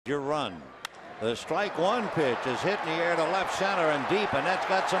Your run. The strike one pitch is hit in the air to left center and deep, and that's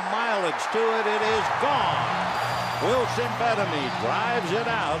got some mileage to it. It is gone. Wilson Betemit drives it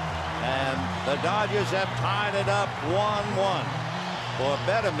out, and the Dodgers have tied it up 1-1. For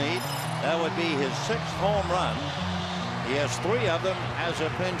Betemit, that would be his 6th home run. He has 3 of them as a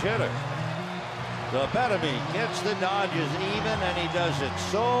pinch hitter. So Betemit gets the Dodgers even, and he does it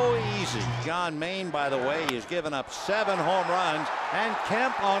so easy. John Maine, by the way, has given up 7 home runs, and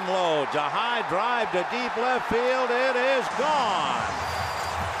Kemp unloads a high drive to deep left field. It is gone.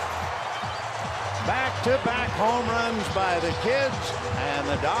 Back-to-back home runs by the kids, and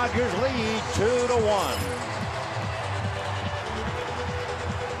the Dodgers lead 2-1.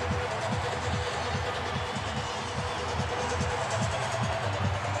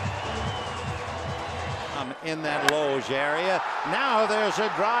 In that Lowe's area. Now there's a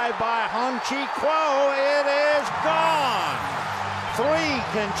drive by Hung-Chih Kuo. It is gone. 3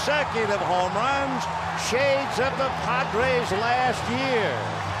 consecutive home runs. Shades of the Padres last year.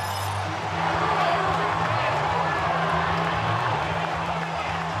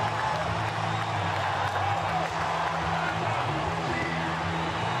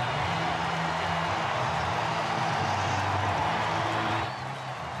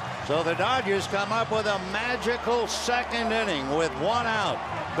 So the Dodgers come up with a magical 2nd inning with 1 out.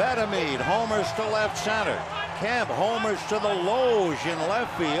 Betemit homers to left center. Kemp homers to the Lowe's in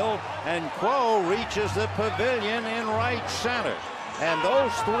left field, and Kuo reaches the pavilion in right center. And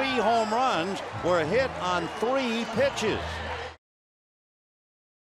those 3 home runs were hit on 3 pitches.